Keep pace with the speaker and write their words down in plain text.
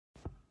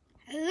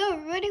Hello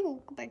everybody,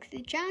 welcome back to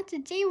the channel.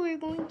 Today we're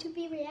going to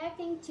be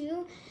reacting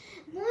to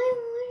my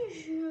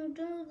wish to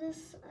do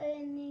this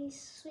in a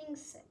swing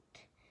set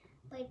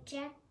by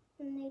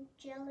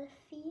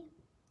jacknjellify.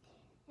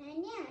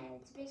 And yeah,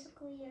 it's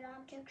basically an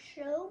object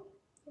show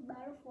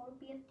about a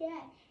Bomby of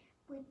Dad,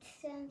 which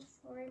stands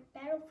for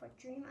Battle for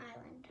Dream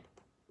Island.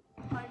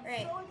 I'm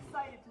so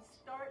excited to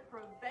start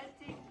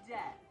preventing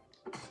death.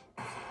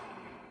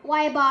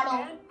 Why a bottle?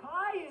 And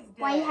pie is dead.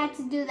 Why you had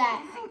to do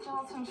that? I think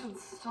Gelatin should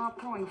stop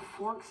throwing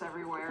forks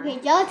everywhere. Okay,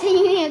 Gelatin,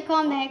 you need to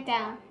calm the heck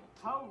down.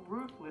 How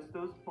ruthless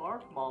those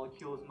barf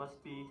molecules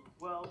must be.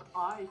 Well,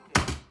 I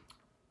think.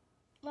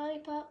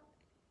 Lollipop.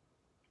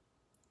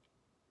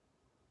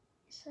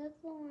 Is that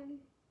the one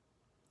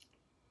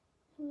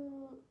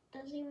who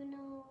doesn't even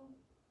know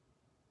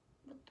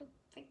what the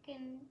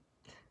freaking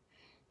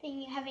thing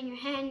you have in your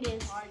hand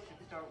is? I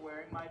should start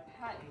wearing my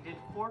patented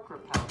fork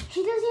repellent.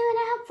 She doesn't even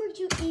have forks,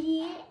 you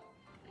idiot.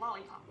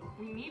 Lollipop,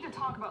 we need to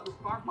talk about this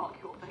barf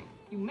molecule thing.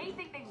 You may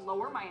think they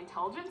lower my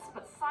intelligence,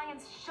 but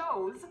science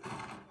shows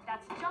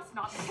that's just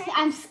not the case.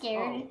 I'm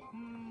scared.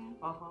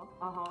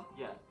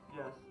 Yes.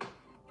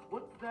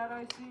 What's that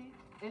I see?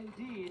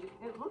 Indeed,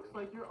 it looks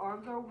like your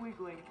arms are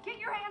wiggling. Get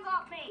your hands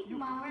off me! You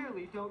Mom.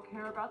 clearly don't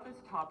care about this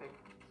topic,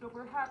 so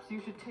perhaps you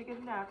should take a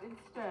nap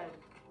instead.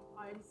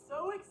 I'm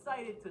so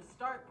excited to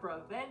start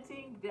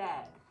preventing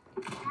death.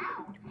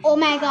 Oh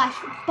my gosh,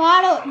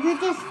 Bottle, you're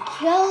just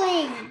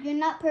killing. You're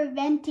not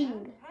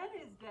preventing Pen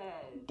is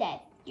dead.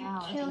 death. You're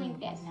killing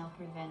death. Now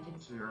prevented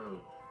 0.00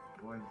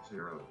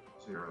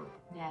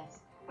 deaths.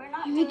 We're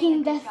not You're doing making a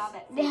good death job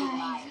at saving die.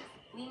 lives.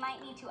 We might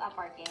need to up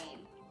our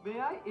game. May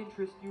I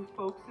interest you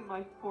folks in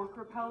my fork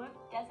repellent?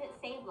 Does it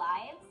save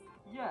lives?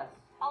 Yes.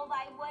 I'll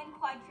buy 1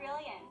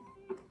 quadrillion.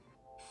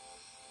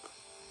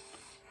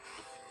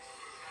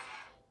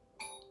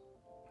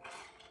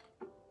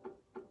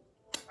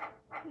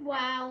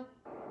 Wow.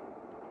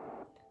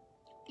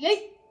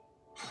 Yay!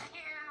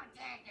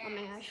 Oh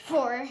my gosh,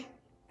 4.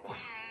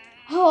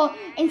 Oh,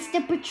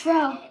 instant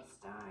patrol. It's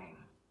dying.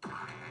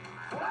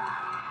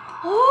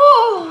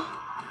 Oh!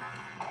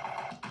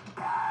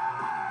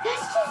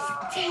 That's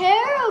just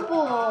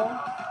terrible.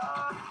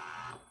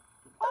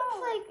 Looks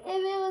like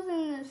if it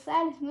wasn't the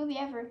saddest movie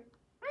ever.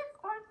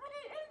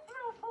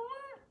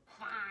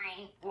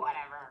 Fine,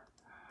 whatever.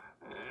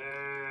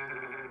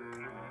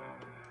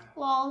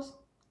 Lols.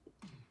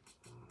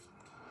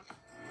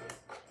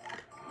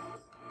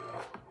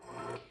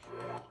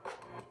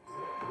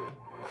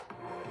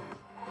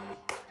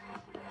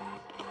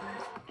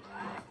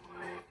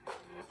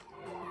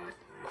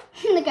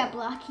 Look at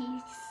Blocky,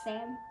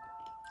 Sam.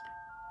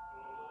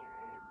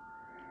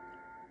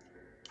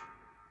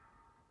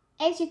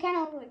 X, you kind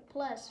of look like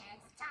Plus.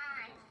 It's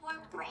time for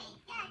break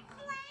and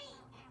flake.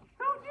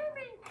 Who do you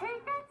mean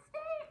cake and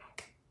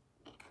steak?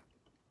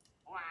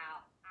 Well,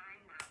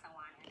 I'm not the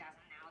one who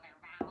doesn't know their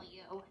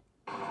value.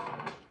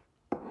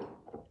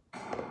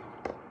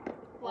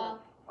 Wow.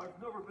 I've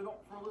never been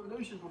up for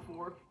elimination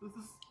before.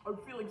 I'm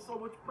feeling so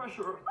much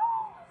pressure.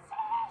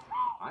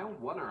 I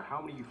wonder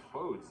how many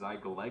foes I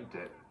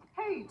collected.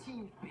 Hey,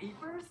 Team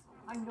Beepers!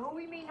 I know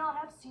we may not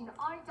have seen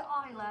eye to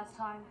eye last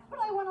time, but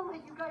I want to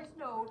let you guys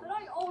know that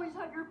I always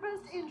have your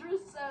best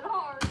interests at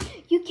heart.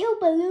 You killed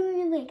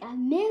Balloon like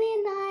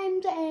 1,000,000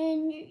 times,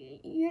 and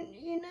you're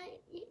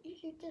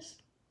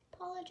just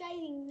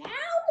apologizing now.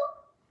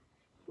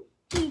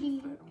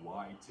 Idiot. And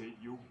why did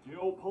you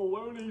kill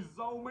Poloni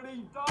so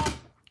many times?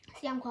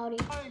 See, I'm Cloudy.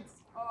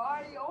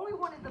 I only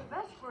wanted the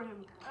best for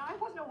him, and I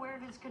wasn't aware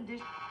of his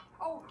condition.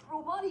 Oh,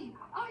 Robotty,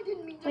 I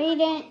didn't mean to. But hurt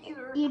you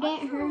either. you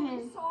didn't I'm hurt truly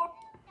him. sorry.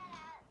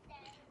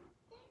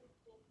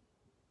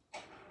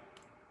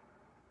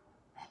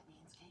 That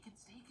means cake and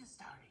steak is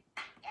starting.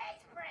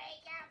 It's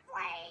break and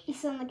flake. You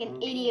sound like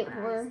an idiot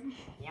whore.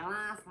 You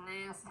lost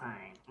last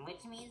time,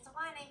 which means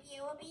one of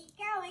you will be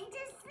going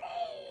to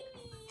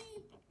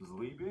sleep.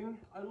 Sleeping?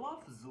 I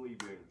love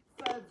sleeping.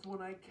 That's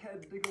when I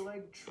can dig a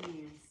leg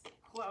trees.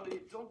 Cloudy,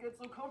 don't get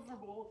so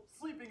comfortable.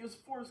 Sleeping is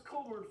forced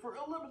covert for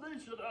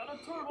elimination at a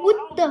turtle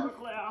What the- algebra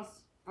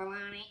class.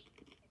 Baloney,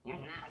 you're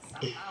not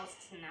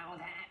supposed to know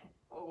that.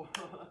 Oh,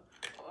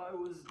 I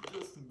was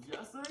just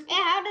guessing.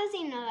 Yeah, how does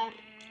he know that?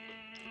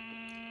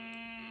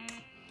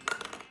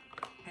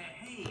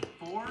 Hey,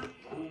 4,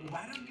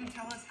 why don't you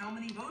tell us how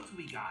many votes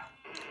we got?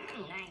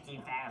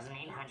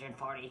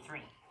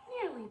 19,843.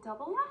 Nearly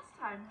double last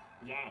time.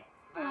 Yeah.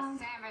 The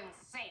 7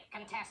 safe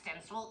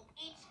contestants will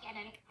each get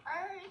an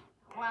Earth,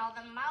 while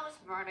the most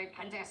voted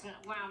contestant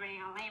will be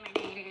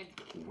eliminated.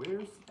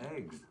 Where's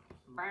eggs?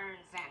 Burn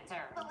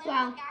Center.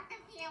 Wow. Got the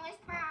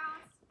fewest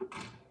votes.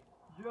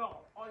 Yeah,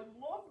 I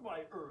love my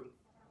Earth.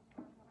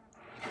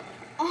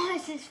 Oh,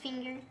 it's his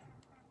finger.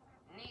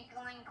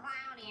 Nickel and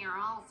Cloudy are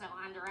also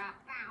under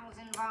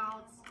 1,000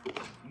 votes.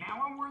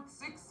 Now I'm worth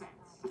 6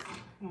 cents.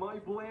 My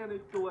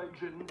planet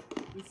collection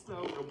is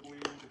so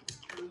complete.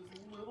 Is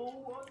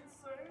little one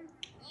safe?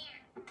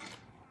 Yeah.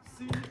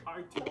 See,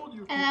 I told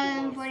you. people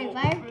 11:45.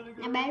 love salt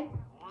vinegar. Not bad.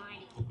 Why?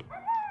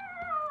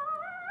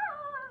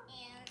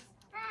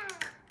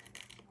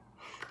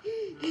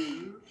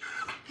 Is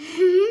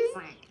Hmm.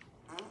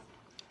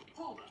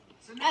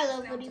 I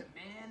love down Woody. to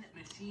man,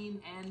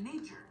 machine, and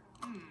nature.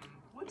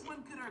 Which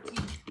one could our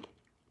team?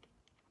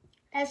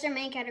 That's their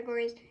main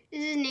categories.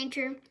 This is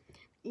nature.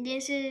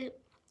 This is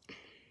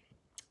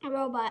a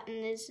robot,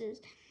 and this is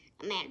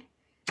a man.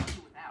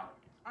 Without,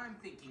 I'm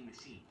thinking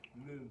machine.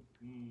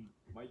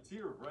 My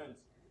dear friends,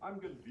 I'm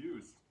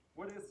confused.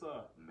 What is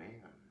a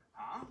man?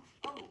 Huh?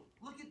 Oh,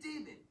 look at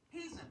David.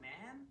 He's a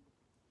man.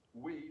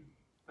 Wait,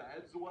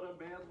 that's what a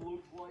man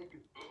looks like?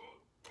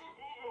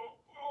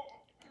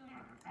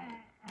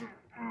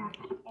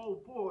 Oh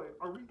boy,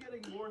 are we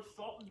getting more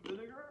salt and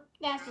vinegar?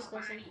 That's just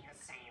listen.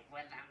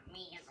 With a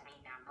measly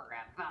number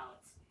of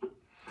votes.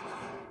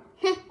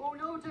 Oh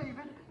no, David.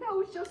 Now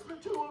it's just the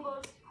two of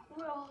us.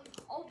 Well,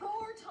 although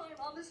our time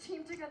on this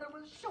team together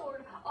was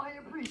short, I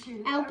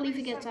appreciate it. I don't believe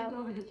he every gets out.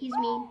 second of it. He's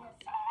mean.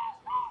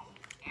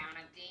 Down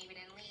on David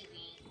and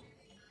Lizzie.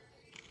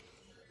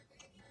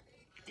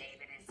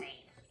 David is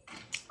safe.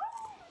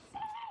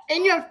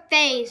 In your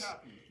face.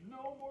 Happy,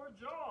 no more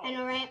jobs. I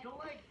know, right?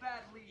 Collect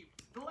that leaf.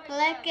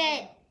 Collect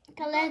it.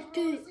 Collect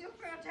We're it. honestly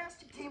a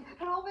fantastic team,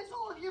 and I'll miss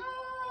all of you.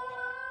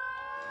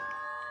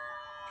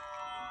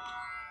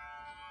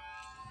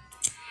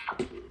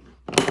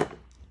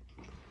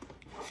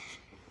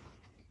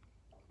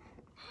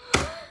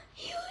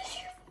 Use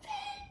your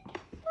pen.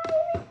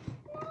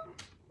 No,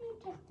 you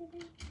tested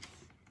it.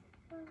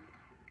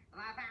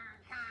 Leather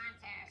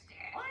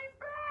contested. I'm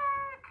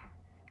back.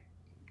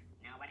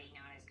 Nobody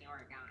noticed you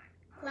were gone.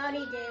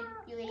 Cloudy did,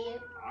 you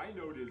idiot. I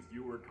noticed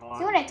you were caught.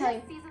 See what I tell you.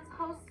 This season's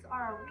hosts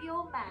are a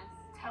real mess.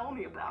 Tell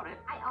me about it.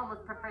 I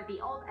almost prefer the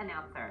old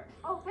announcer.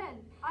 Oh, Ben,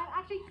 I'm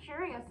actually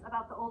curious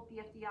about the old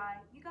BFDI.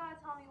 You gotta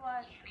tell me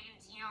what.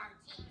 Into your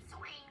team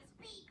swings,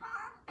 people.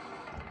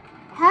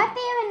 How do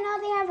they even know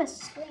they have a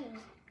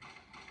swing?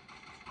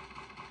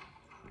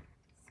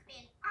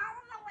 Spin all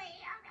the way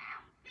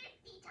around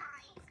 50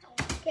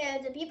 times. Okay,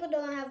 if the people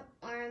don't have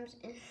arms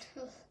in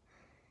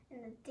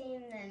the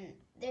team, then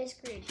they're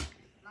screwed.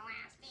 The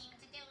last team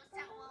to do so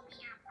will be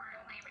up for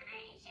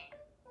elimination.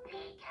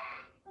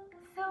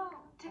 So,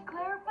 to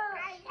clarify.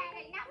 I've had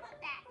enough of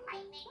that,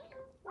 Lightning.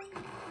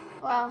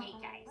 Well, Okay,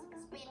 guys,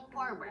 spin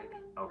forward.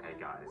 Okay,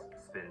 guys,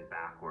 spin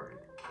backward.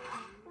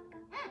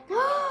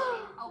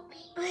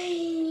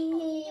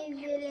 he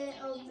didn't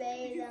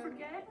obey Did you them.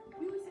 forget?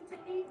 We listen to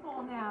 8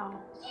 Ball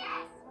now.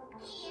 Yes,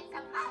 he is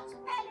a much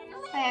better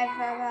leader. I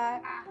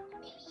forgot.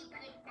 Maybe you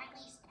could at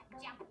least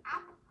jump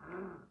up,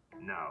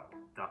 No,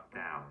 duck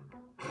down.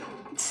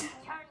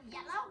 turn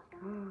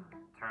yellow.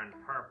 Turn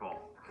purple.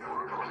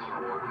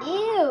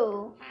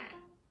 Ew.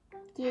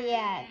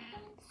 Yeah.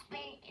 Spin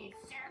in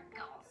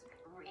circles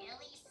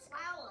really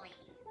slowly.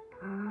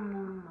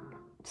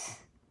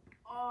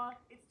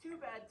 It's too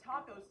bad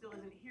Taco still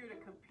isn't here to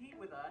compete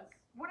with us.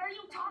 What are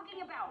you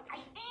talking about? I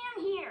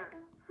am here.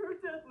 Her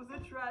death was a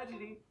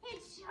tragedy.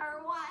 It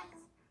sure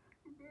was.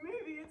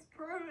 Maybe it's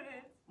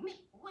permanent. Wait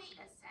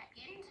a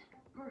second.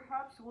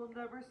 Perhaps we'll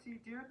never see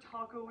dear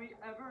Taco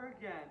ever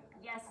again.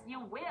 Yes, you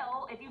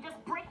will if you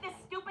just break this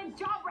stupid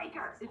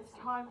jawbreaker. It's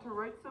time to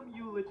write some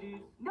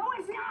eulogies. No,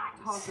 it's not.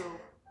 Taco,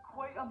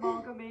 quite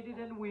amalgamated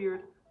and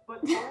weird,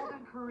 but bold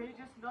and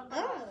courageous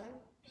nonetheless.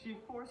 She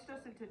forced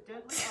us into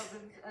deadly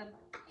ovens and...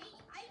 Hey,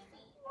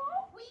 Ivy,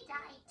 we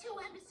died 2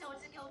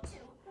 episodes ago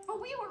too, but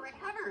we were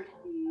recovered.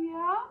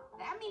 Yeah?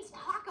 That means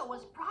Taco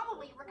was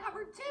probably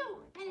recovered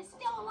too, and is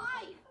still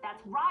alive.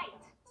 That's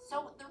right.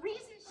 So the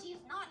reason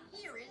she's not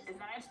here is Is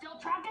that I'm still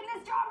trapped in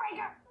this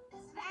jawbreaker.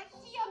 that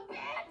she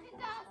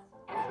abandoned us.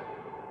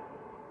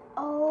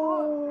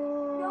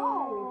 Oh.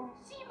 No.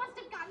 She must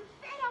have gotten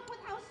fed up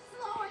with how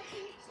slow our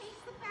team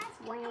chased the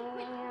basket the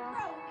whip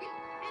broke,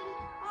 and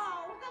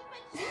oh, the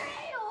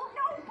betrayal.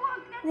 No,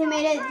 Buck, that's They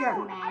made not it true.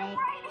 dramatic. I'm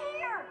right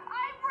here.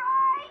 I'm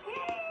right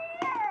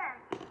here.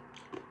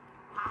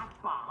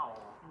 Papa,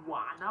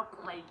 wanna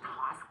play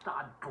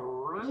Costa He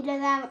Brute?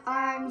 doesn't have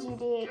arms, you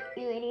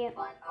idiot.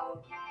 But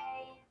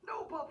okay.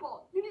 No,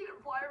 Papa, you need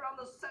to fly around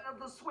the center of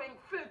the swing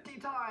 50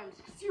 times,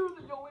 because you're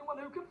the only one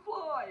who can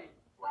fly.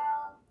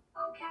 Well,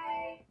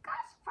 okay.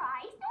 Gosh,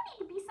 Fries, no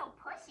need to be so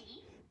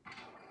pushy.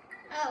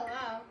 Oh,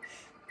 wow.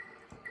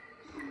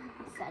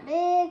 It's a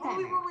big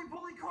Holy timer. roly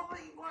poly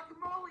crawly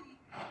guacamole!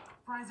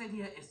 Fry's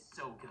idea is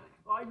so good.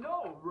 I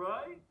know,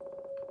 right?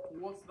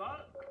 What's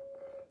that?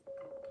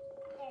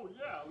 Oh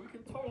yeah, we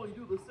can totally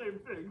do the same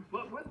thing,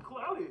 but with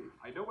Cloudy.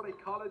 I know what I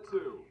caught it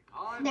to.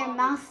 I'm Their on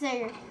mouths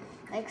are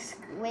like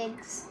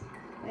squigs,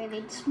 where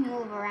they just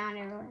move around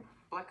everywhere.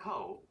 Black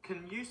Hole,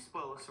 can you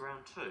spoil us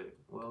around too?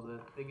 Well, the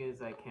thing is,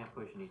 I can't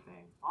push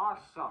anything. Aw,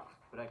 shucks.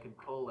 But I can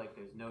pull like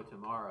there's no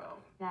tomorrow.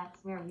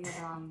 That's where you're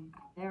wrong.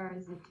 There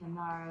is a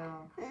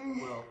tomorrow.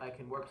 Well, I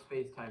can warp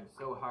space-time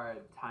so hard,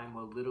 time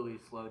will literally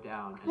slow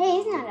down. And Hey,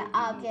 he's there not will an be no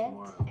object.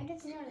 tomorrow. I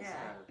just noticed Yeah,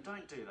 that.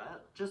 don't do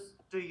that.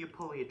 Just do your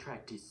poly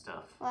attractive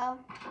stuff. Well.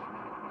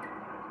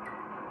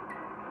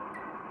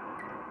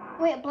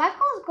 Wait, black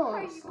holes go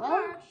Hey, slow?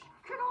 Flash,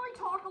 can I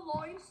talk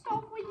line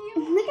stuff with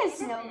you? Look at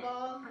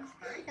Snowball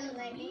and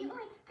Lightning.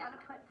 Gotta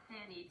put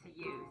Fanny to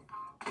use.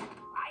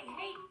 I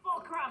hate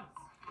fulcrums.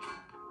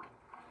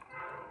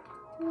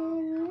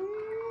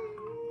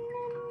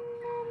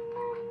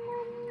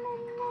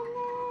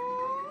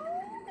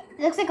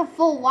 looks like a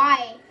full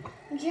Y.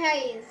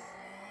 Guys.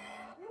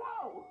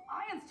 Whoa!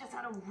 Ian's just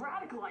had a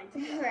radical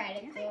idea.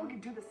 Radical. Do you think we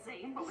could do the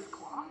same, but with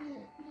cloth?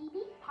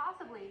 Maybe?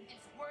 Possibly.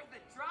 It's worth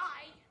a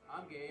try.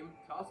 I'm game.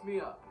 Toss me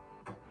up.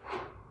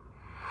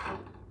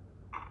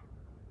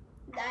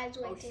 That's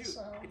way Oh too shoot,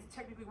 slow. it's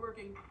technically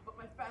working, but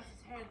my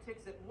fastest hand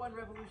ticks at 1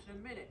 revolution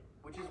a minute,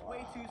 which is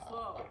way too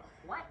slow.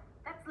 What?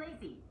 That's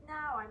lazy.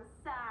 Now I'm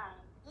sad.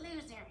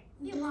 Loser.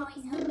 You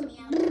always helped me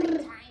out during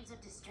times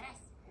of distress.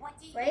 What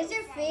do you Why is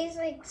their say? face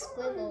like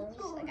squiggles?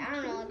 Like, I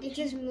don't know. They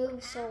just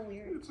move so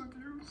weird. It's a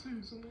new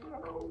season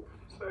now.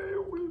 Say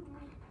it with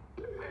me.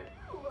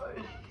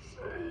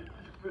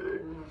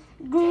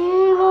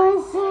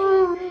 Daylight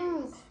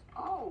savings.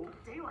 Oh,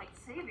 daylight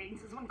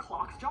savings is when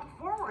clocks jump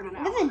forward an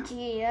hour. Look at the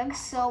G. It looks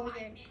so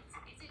weird.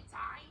 Is it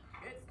time?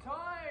 It's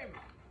time!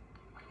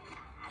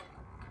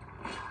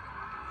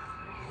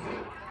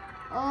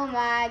 Oh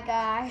my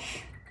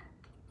gosh.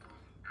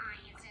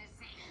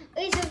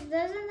 Wait, so doesn't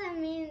that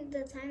mean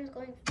the time is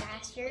going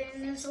faster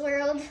in this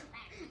world?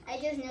 I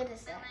just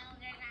noticed that.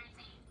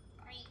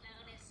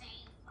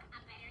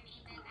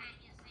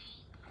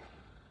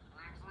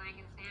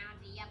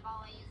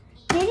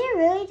 Did you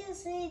really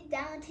just say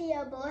down to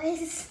your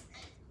boys?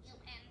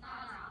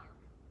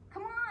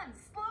 Come on,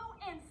 slow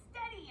and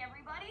steady,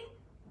 everybody.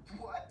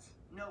 What?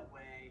 No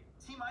way.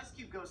 Team Ice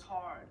Cube goes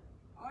hard.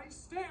 I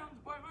stand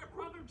by my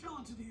brother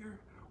Gelatin here.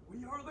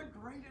 We are the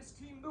greatest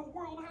team the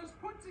world has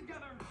put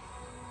together.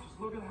 Just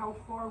look at how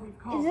far we've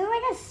come. Is it like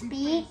a We've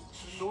speech?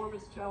 faced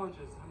enormous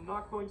challenges. I'm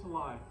not going to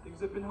lie.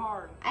 Things have been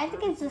hard. I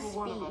think for it's a every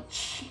single one of us.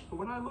 speech. But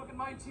when I look at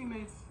my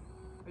teammates,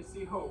 I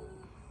see hope.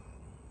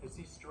 I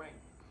see strength.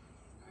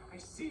 I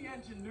see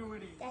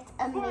ingenuity. That's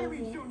Fire me,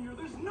 amazing. Junior.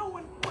 There's no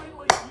one quite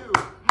like you.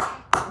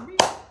 We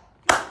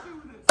can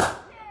do this. Yeah!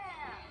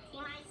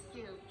 Team Ice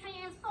Cube,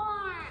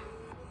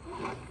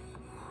 transform!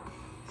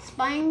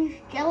 Spine,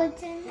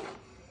 gelatin,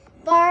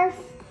 barf,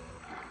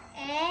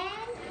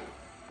 and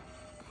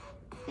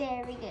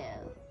there we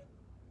go.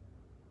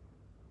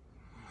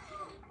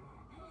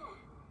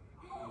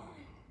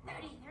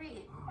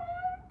 33.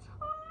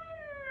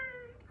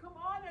 Come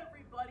on,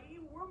 everybody.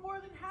 We're more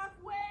than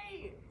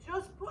halfway.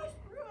 Just push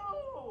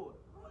through.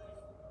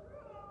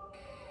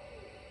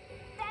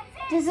 That's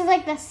it! This is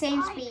like the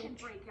same I can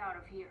speech. break out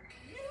of here.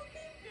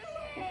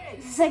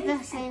 This is like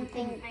the same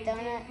thing, They don't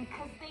did it?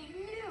 because they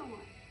knew.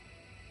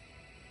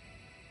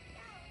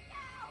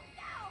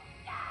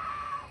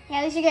 Yeah,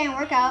 at least you're getting a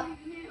workout.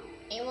 They knew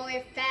Ain't while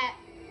you're fat,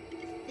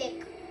 thick.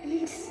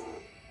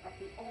 that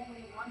the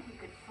only one who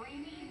could free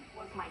me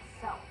was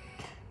myself.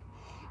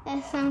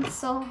 That sounds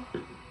so.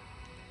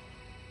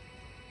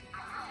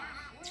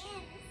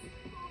 Team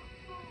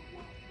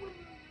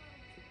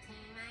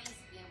Ice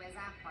Cube is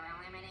up for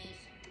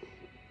elimination.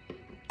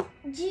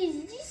 Geez,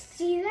 did you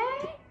see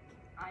that?